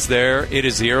comments there. It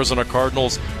is the Arizona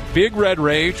Cardinals Big Red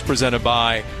Rage, presented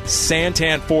by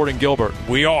Santan Ford and Gilbert.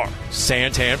 We are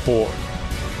Santan Ford.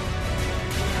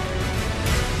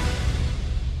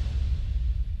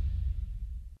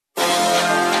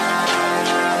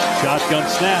 Shotgun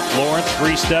snap. Lawrence,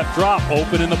 three-step drop.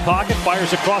 Open in the pocket.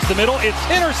 Fires across the middle.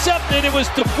 It's intercepted. It was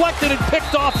deflected and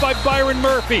picked off by Byron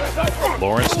Murphy.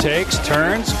 Lawrence takes,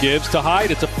 turns, gives to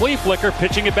Hyde. It's a flea flicker.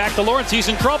 Pitching it back to Lawrence. He's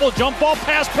in trouble. Jump ball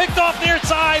pass picked off near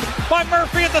side by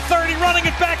Murphy at the 30. Running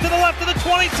it back to the left of the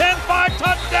 20. 10-5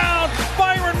 touchdown.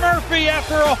 Byron Murphy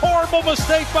after a horrible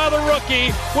mistake by the rookie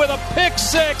with a pick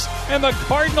six. And the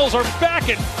Cardinals are back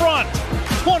in front.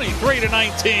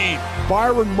 23-19.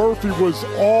 Byron Murphy was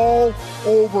all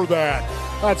over that.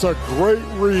 That's a great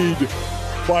read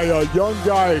by a young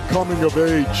guy coming of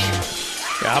age.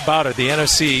 Yeah, how about it? The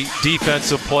NFC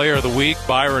Defensive Player of the Week,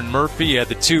 Byron Murphy, had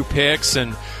the 2 picks,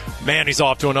 and man, he's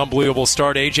off to an unbelievable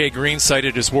start. A.J. Green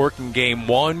cited his work in Game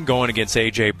 1, going against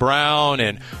A.J. Brown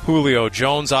and Julio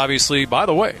Jones, obviously. By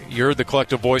the way, you're the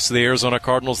collective voice of the Arizona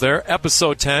Cardinals there.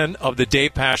 Episode 10 of the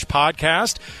Dave Pasch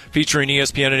podcast, featuring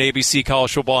ESPN and ABC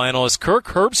college football analyst Kirk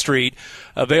Herbstreit.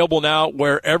 Available now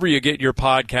wherever you get your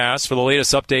podcasts. For the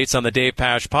latest updates on the Dave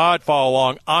Pasch pod, follow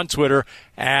along on Twitter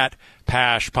at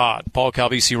PaschPod. Paul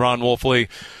Calvisi, Ron Wolfley.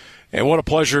 And what a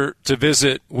pleasure to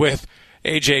visit with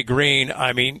A.J. Green.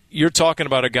 I mean, you're talking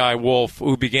about a guy, Wolf,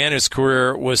 who began his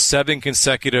career with 7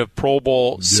 consecutive Pro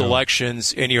Bowl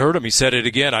selections. And you heard him. He said it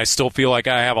again. I still feel like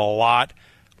I have a lot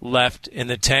left in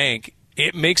the tank.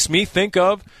 It makes me think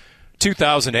of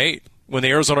 2008. When the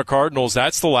Arizona Cardinals,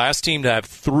 that's the last team to have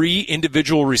 3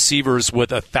 individual receivers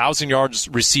with 1,000 yards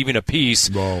receiving apiece.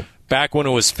 Wow. Back when it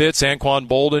was Fitz, Anquan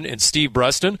Bolden, and Steve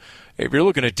Breston. If you're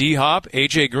looking at D-Hop,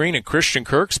 A.J. Green, and Christian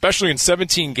Kirk, especially in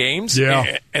 17 games,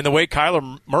 and the way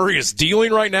Kyler Murray is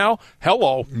dealing right now,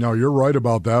 hello. No, you're right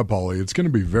about that, Paulie. It's going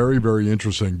to be very, very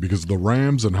interesting because the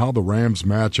Rams and how the Rams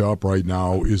match up right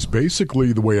now is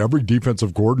basically the way every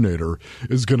defensive coordinator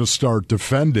is going to start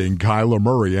defending Kyler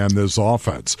Murray and this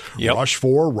offense. Yep. Rush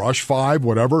 4, rush 5,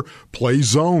 whatever, play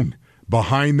zone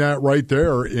behind that right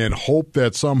there and hope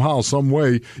that somehow, some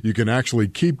way, you can actually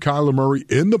keep Kyler Murray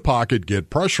in the pocket, get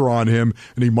pressure on him,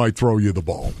 and he might throw you the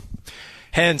ball.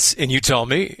 Hence, and you tell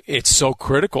me, it's so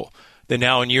critical that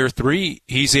now in year 3,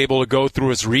 he's able to go through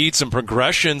his reads and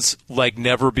progressions like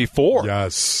never before.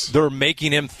 Yes. They're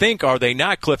making him think, are they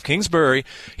not? Cliff Kingsbury,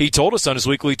 he told us on his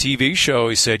weekly TV show,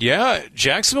 he said, yeah,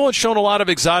 Jacksonville had shown a lot of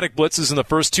exotic blitzes in the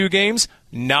first 2 games,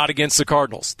 not against the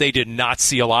Cardinals. They did not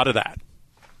see a lot of that.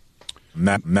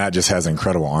 Matt just has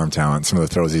incredible arm talent. Some of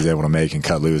the throws he's able to make and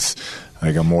cut loose,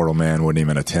 like a mortal man wouldn't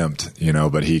even attempt,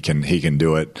 but he can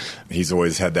do it. He's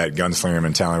always had that gunslinger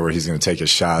mentality where he's going to take his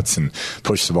shots and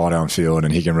push the ball downfield,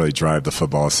 and he can really drive the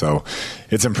football. So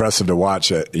it's impressive to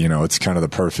watch it. It's kind of the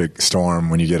perfect storm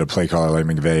when you get a play caller like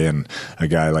McVay and a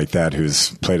guy like that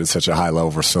who's played at such a high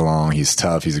level for so long. He's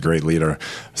tough. He's a great leader.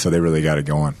 So they really got it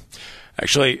going.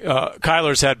 Actually,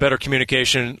 Kyler's had better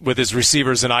communication with his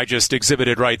receivers than I just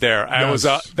exhibited right there.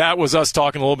 Yes. That was us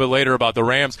talking a little bit later about the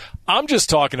Rams. I'm just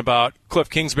talking about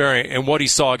Cliff Kingsbury and what he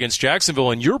saw against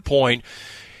Jacksonville, and your point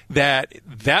that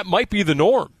might be the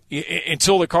norm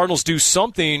until the Cardinals do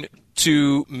something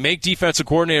to make defensive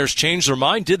coordinators change their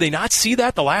mind. Did they not see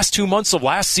that the last 2 months of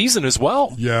last season as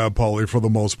well? Yeah, Paulie, for the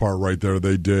most part right there,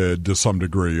 they did to some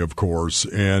degree, of course.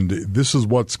 And this is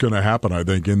what's going to happen, I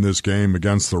think, in this game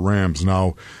against the Rams.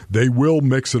 Now, they will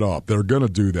mix it up. They're going to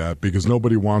do that because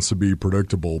nobody wants to be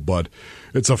predictable. But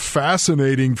it's a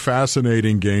fascinating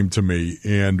game to me.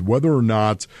 And whether or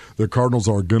not the Cardinals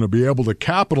are going to be able to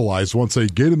capitalize once they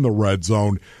get in the red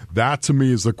zone, that to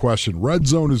me is the question. Red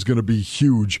zone is going to be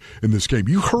huge in this game.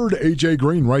 You heard A.J.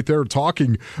 Green right there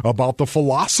talking about the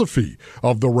philosophy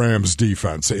of the Rams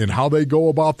defense and how they go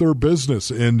about their business.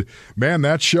 And, man,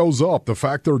 that shows up. The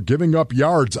fact they're giving up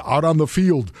yards out on the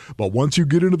field. But once you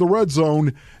get into the red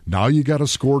zone, now you got to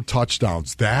score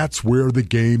touchdowns. That's where the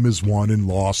game is won and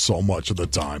lost so much of the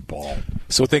time, Paul.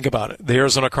 So think about it. The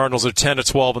Arizona Cardinals are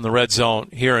 10-12 in the red zone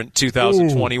here in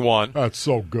 2021. Ooh, that's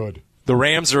so good. The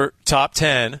Rams are top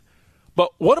 10.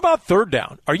 But what about third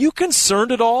down? Are you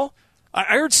concerned at all I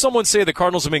heard someone say the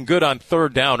Cardinals have been good on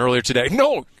third down earlier today.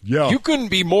 No, you couldn't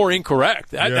be more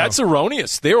incorrect. That's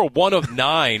erroneous. They were 1 of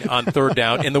 9 on third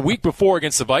down. And the week before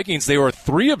against the Vikings, they were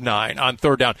 3 of 9 on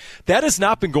third down. That has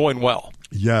not been going well.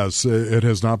 Yes, it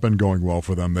has not been going well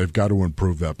for them. They've got to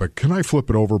improve that. But can I flip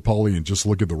it over, Paulie, and just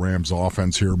look at the Rams'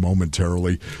 offense here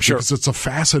momentarily? Sure. Because it's a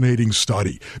fascinating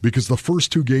study. Because the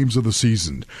first 2 games of the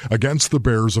season, against the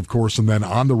Bears, of course, and then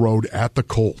on the road at the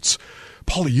Colts,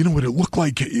 Paulie, you know what it looked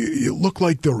like? It looked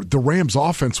like the Rams'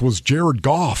 offense was Jared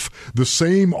Goff, the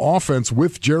same offense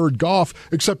with Jared Goff,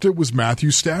 except it was Matthew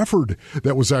Stafford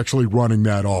that was actually running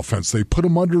that offense. They put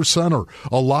him under center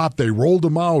a lot. They rolled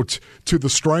him out to the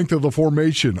strength of the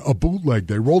formation, a bootleg.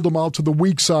 They rolled him out to the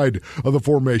weak side of the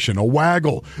formation, a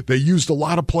waggle. They used a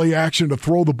lot of play action to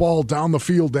throw the ball down the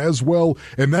field as well.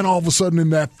 And then all of a sudden in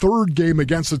that third game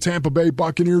against the Tampa Bay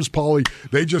Buccaneers, Paulie,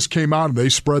 they just came out and they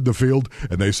spread the field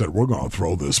and they said, we're going to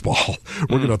throw this ball.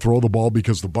 We're going to throw the ball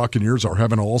because the Buccaneers are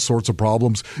having all sorts of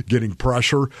problems getting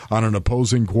pressure on an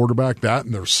opposing quarterback. That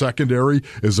and their secondary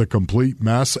is a complete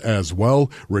mess as well.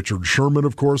 Richard Sherman,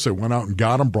 of course, they went out and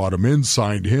got him, brought him in,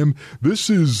 signed him. This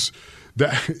is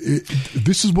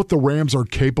what the Rams are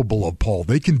capable of, Paul.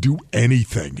 They can do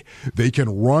anything. They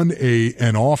can run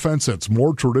an offense that's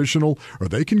more traditional, or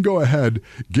they can go ahead,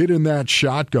 get in that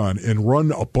shotgun, and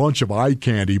run a bunch of eye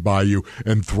candy by you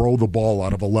and throw the ball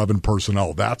out of 11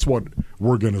 personnel. That's what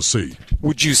we're going to see.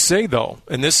 Would you say, though,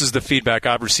 and this is the feedback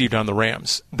I've received on the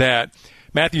Rams, that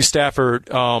Matthew Stafford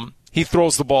he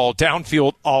throws the ball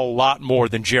downfield a lot more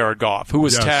than Jared Goff, who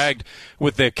was tagged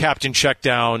with the captain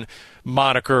checkdown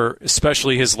moniker,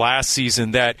 especially his last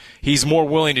season, that he's more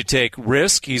willing to take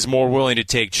risk, he's more willing to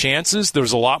take chances.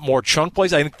 There's a lot more chunk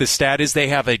plays. I think the stat is they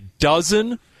have a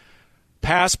dozen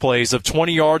pass plays of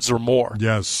 20 yards or more.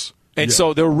 Yes. And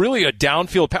so they're really a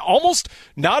downfield almost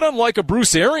not unlike a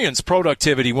Bruce Arians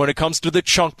productivity when it comes to the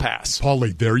chunk pass.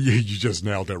 Paulie, there you just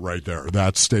nailed it right there.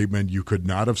 That statement, you could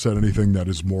not have said anything that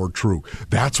is more true.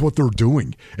 That's what they're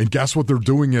doing. And guess what they're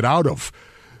doing it out of?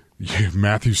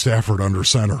 Matthew Stafford under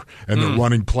center, and they're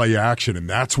running play action, and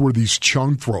that's where these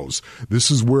chunk throws.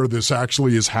 This is where this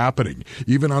actually is happening,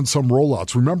 even on some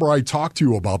rollouts. Remember, I talked to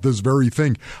you about this very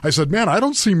thing. I said, man, I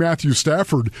don't see Matthew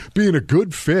Stafford being a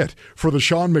good fit for the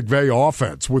Sean McVay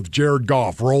offense with Jared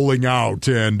Goff rolling out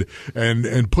and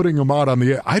putting him out on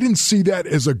the – I didn't see that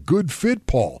as a good fit,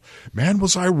 Paul. Man,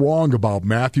 was I wrong about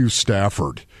Matthew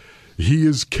Stafford. He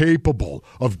is capable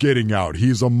of getting out.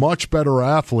 He's a much better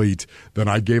athlete than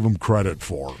I gave him credit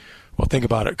for. Well, think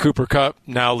about it. Cooper Kupp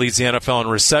now leads the NFL in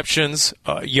receptions,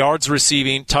 yards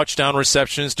receiving, touchdown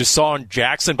receptions. Deshaun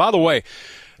Jackson. By the way,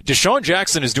 Deshaun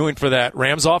Jackson is doing for that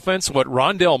Rams offense what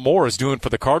Rondale Moore is doing for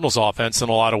the Cardinals offense in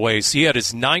a lot of ways. He had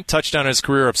his 9th touchdown in his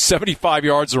career of 75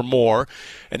 yards or more.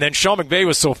 And then Sean McVay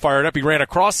was so fired up, he ran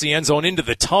across the end zone into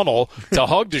the tunnel to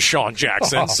hug Deshaun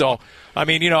Jackson. So, I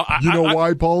mean,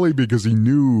 why, Paulie? Because he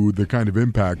knew the kind of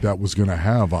impact that was going to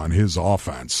have on his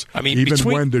offense. I mean, even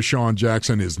when Deshaun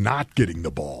Jackson is not getting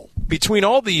the ball. Between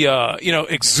all the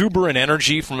exuberant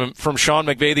energy from Sean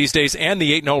McVay these days and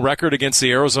the 8-0 record against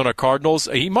the Arizona Cardinals,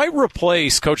 he might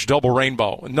replace Coach Double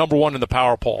Rainbow, number one in the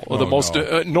power poll, the most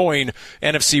annoying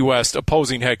NFC West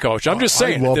opposing head coach. I'm just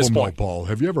saying at this point. Paul.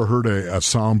 Have you ever heard a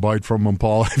soundbite from him,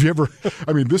 Paul? Have you ever?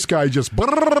 I mean, this guy just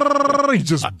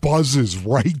buzzes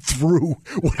right through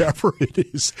whatever it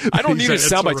is. I don't need a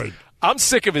soundbite. I'm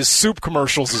sick of his soup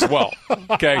commercials as well.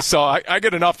 Okay, so I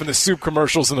get enough in the soup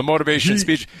commercials and the motivation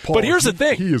speech. Paul, but here's the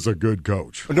thing. He is a good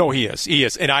coach. No, he is. He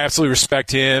is. And I absolutely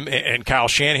respect him. And Kyle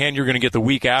Shanahan, you're going to get the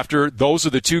week after. Those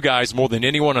are the two guys more than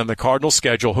anyone on the Cardinals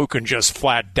schedule who can just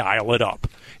flat dial it up.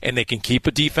 And they can keep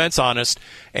a defense honest.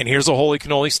 And here's a holy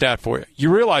cannoli stat for you.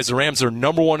 You realize the Rams are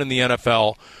number one in the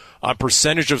NFL on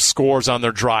percentage of scores on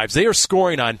their drives. They are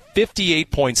scoring on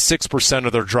 58.6%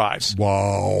 of their drives.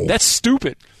 Wow. That's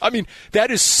stupid. I mean,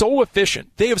 that is so efficient.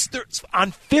 They're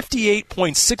on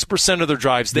 58.6% of their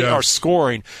drives, they are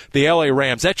scoring the LA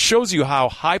Rams. That shows you how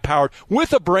high-powered,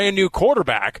 with a brand-new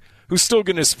quarterback who's still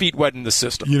getting his feet wet in the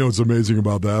system. You know what's amazing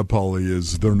about that, Paulie,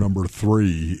 is they're number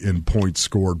 3 in points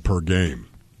scored per game.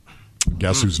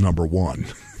 Guess who's number 1?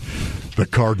 The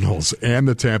Cardinals and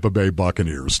the Tampa Bay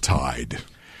Buccaneers tied.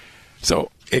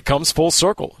 So it comes full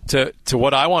circle to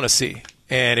what I want to see.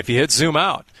 And if you hit zoom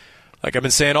out, like I've been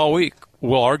saying all week,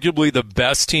 will arguably the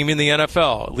best team in the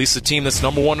NFL, at least the team that's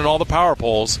number 1 in all the power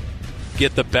polls,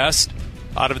 get the best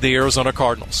out of the Arizona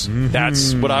Cardinals? Mm-hmm.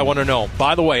 That's what I want to know.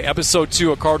 By the way, episode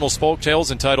 2 of Cardinals Folktales,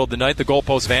 entitled The Night the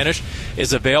Goalpost Vanished,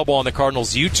 is available on the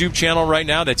Cardinals YouTube channel right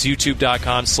now. That's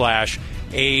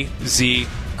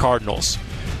youtube.com/AZCardinals.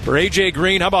 For A.J.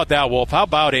 Green, how about that, Wolf? How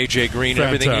about A.J. Green,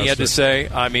 Fantastic. everything he had to say?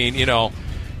 I mean,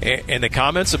 And the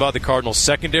comments about the Cardinals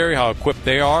secondary, how equipped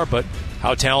they are, but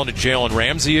how talented Jalen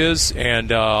Ramsey is. And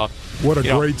what a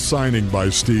great signing by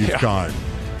Steve Keim.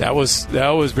 That was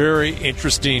very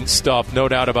interesting stuff, no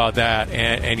doubt about that.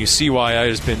 And you see why it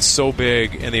has been so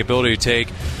big and the ability to take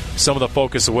some of the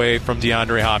focus away from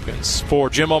DeAndre Hopkins. For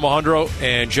Jim Omohundro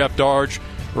and Jeff Darge,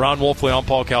 Ron Wolfley, I'm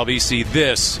Paul Calvisi.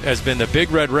 This has been the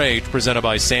Big Red Rage presented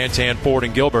by Santan Ford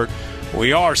and Gilbert.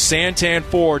 We are Santan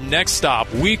Ford. Next stop,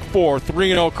 Week 4,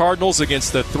 3-0 Cardinals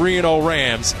against the 3-0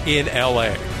 Rams in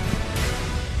L.A.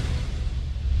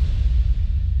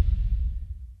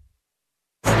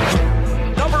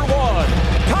 Number 1,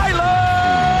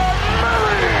 Kyler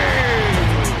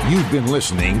Murray. You've been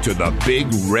listening to the Big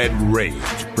Red Rage,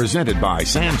 presented by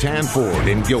Santan Ford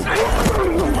in Gilbert.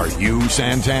 Are you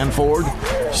Santan Ford?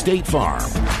 State Farm.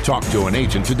 Talk to an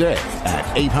agent today at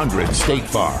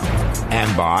 800-STATE-FARM.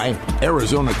 And by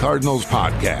Arizona Cardinals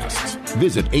Podcasts.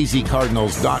 Visit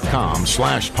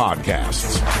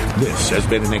azcardinals.com/podcasts. This has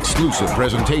been an exclusive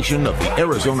presentation of the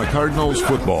Arizona Cardinals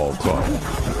Football Club.